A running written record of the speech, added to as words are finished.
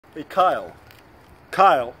Hey, Kyle.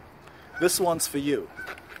 Kyle, this one's for you.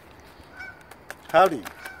 Howdy.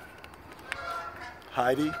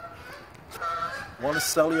 Heidi. Want to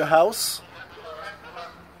sell your house?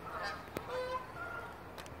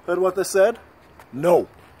 Heard what they said? No.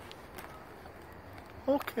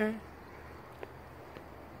 Okay.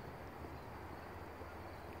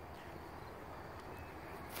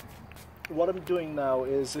 What I'm doing now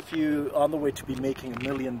is, if you're on the way to be making $1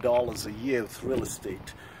 million a year with real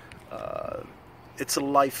estate, it's a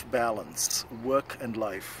life balance, work and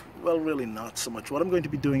life. Well, really not so much. What I'm going to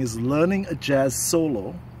be doing is learning a jazz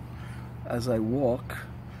solo as I walk,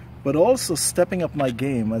 but also stepping up my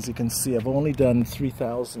game. As you can see, I've only done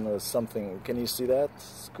 3,000 or something. Can you see that?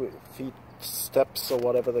 Feet, steps, or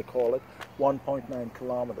whatever they call it, 1.9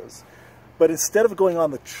 kilometers. But instead of going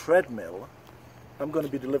on the treadmill, I'm going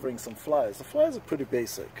to be delivering some flyers. The flyers are pretty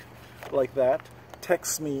basic, like that.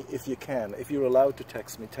 Text me if you can. If you're allowed to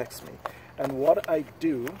text me, text me. And what I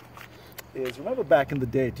do is, remember back in the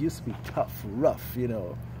day, it used to be tough, rough, you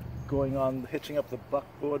know, going on, hitching up the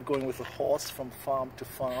buckboard, going with a horse from farm to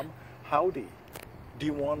farm. Howdy, do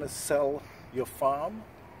you want to sell your farm?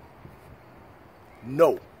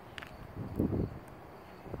 No.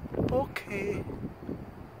 Okay.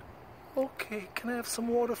 Okay, can I have some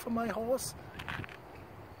water for my horse?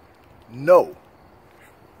 No.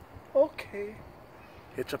 Okay.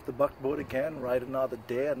 Hitch up the buckboard again, ride another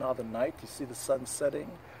day, another night. You see the sun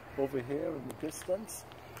setting over here in the distance.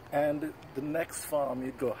 And the next farm,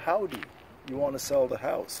 you'd go, howdy, you want to sell the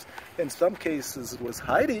house? In some cases, it was,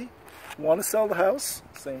 Heidi, want to sell the house?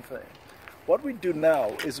 Same thing. What we do now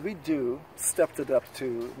is stepped it up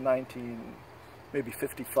to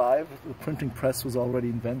 1955. The printing press was already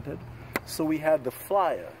invented. So we had the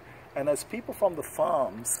flyer. And as people from the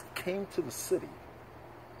farms came to the city,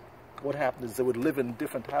 what happened is they would live in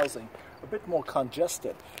different housing, a bit more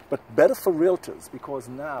congested, but better for realtors, because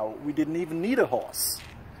now we didn't even need a horse.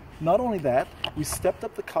 Not only that, we stepped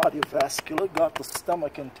up the cardiovascular, got the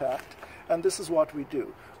stomach intact, and this is what we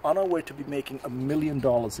do. On our way to be making $1 million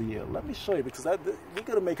a year. Let me show you, because we're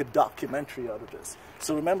going to make a documentary out of this.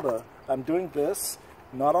 So remember, I'm doing this,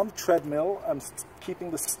 not on the treadmill. I'm keeping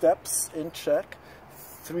the steps in check.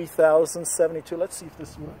 3,072. Let's see if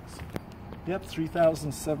this works. Yep,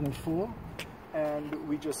 3,074. And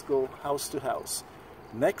we just go house to house.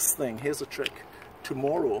 Next thing, here's a trick.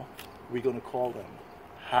 Tomorrow, we're going to call them.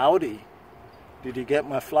 Howdy, did you get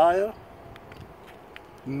my flyer?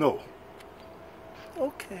 No.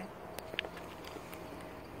 Okay.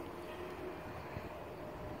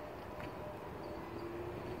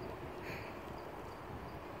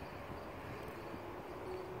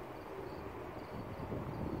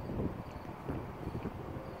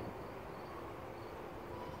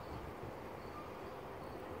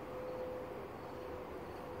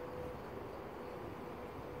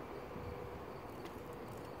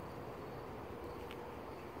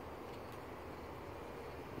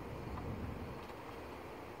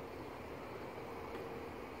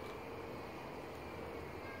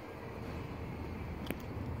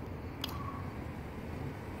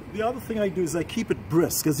 The other thing I do is I keep it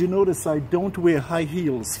brisk. As you notice, I don't wear high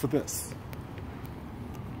heels for this.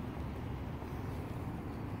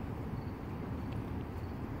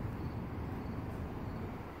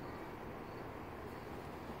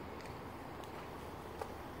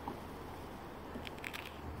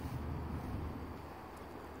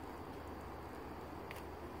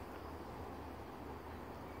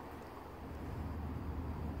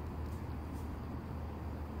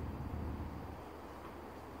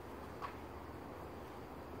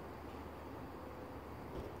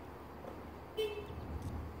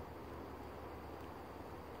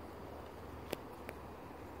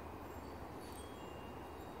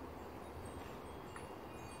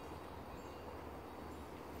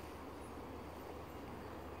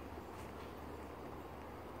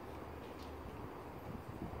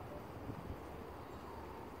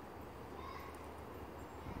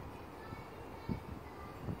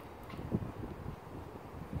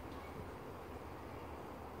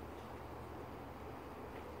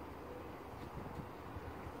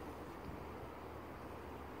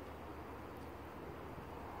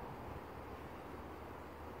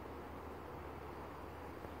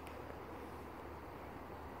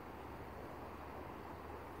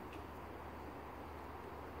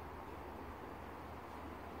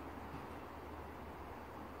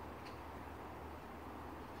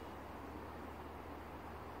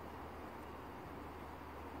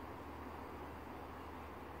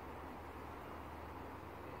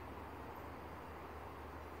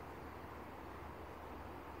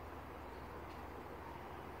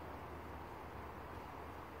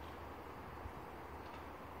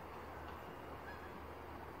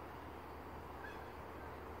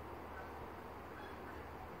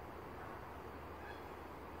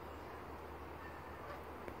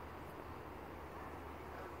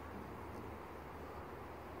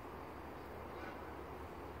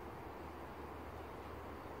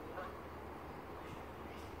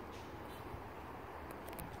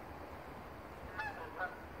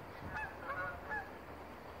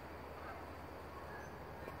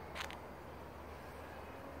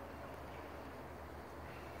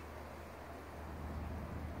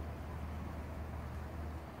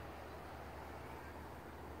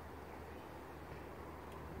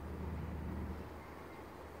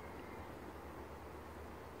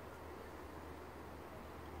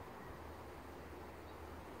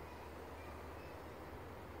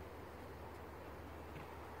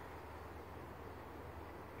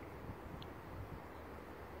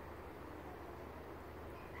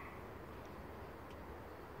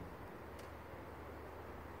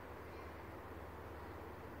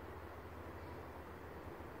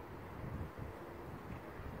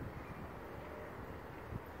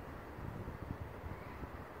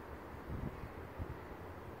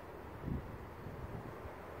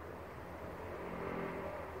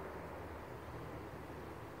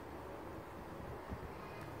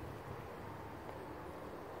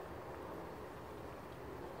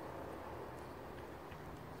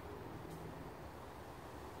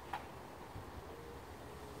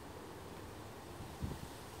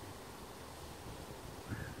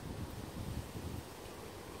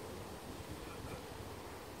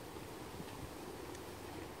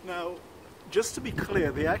 Now, just to be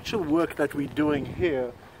clear, the actual work that we're doing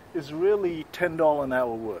here is really $10 an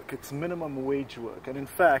hour work. It's minimum wage work. And in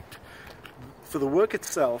fact, for the work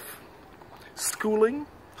itself, schooling,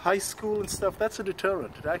 high school and stuff, that's a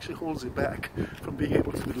deterrent. It actually holds you back from being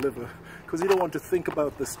able to deliver, because you don't want to think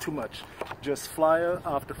about this too much. Just flyer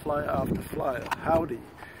after flyer after flyer. Howdy,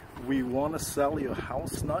 we want to sell your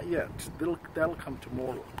house? Not yet. That'll come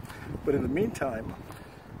tomorrow. But in the meantime,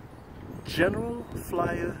 general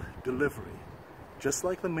flyer delivery, just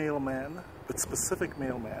like the mailman, but specific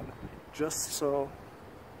mailman. Just so,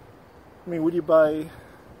 I mean, would you buy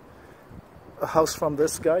a house from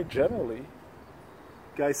this guy? Generally,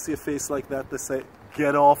 guys see a face like that, they say,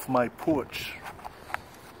 "Get off my porch."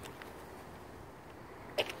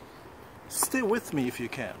 Stay with me if you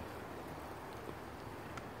can.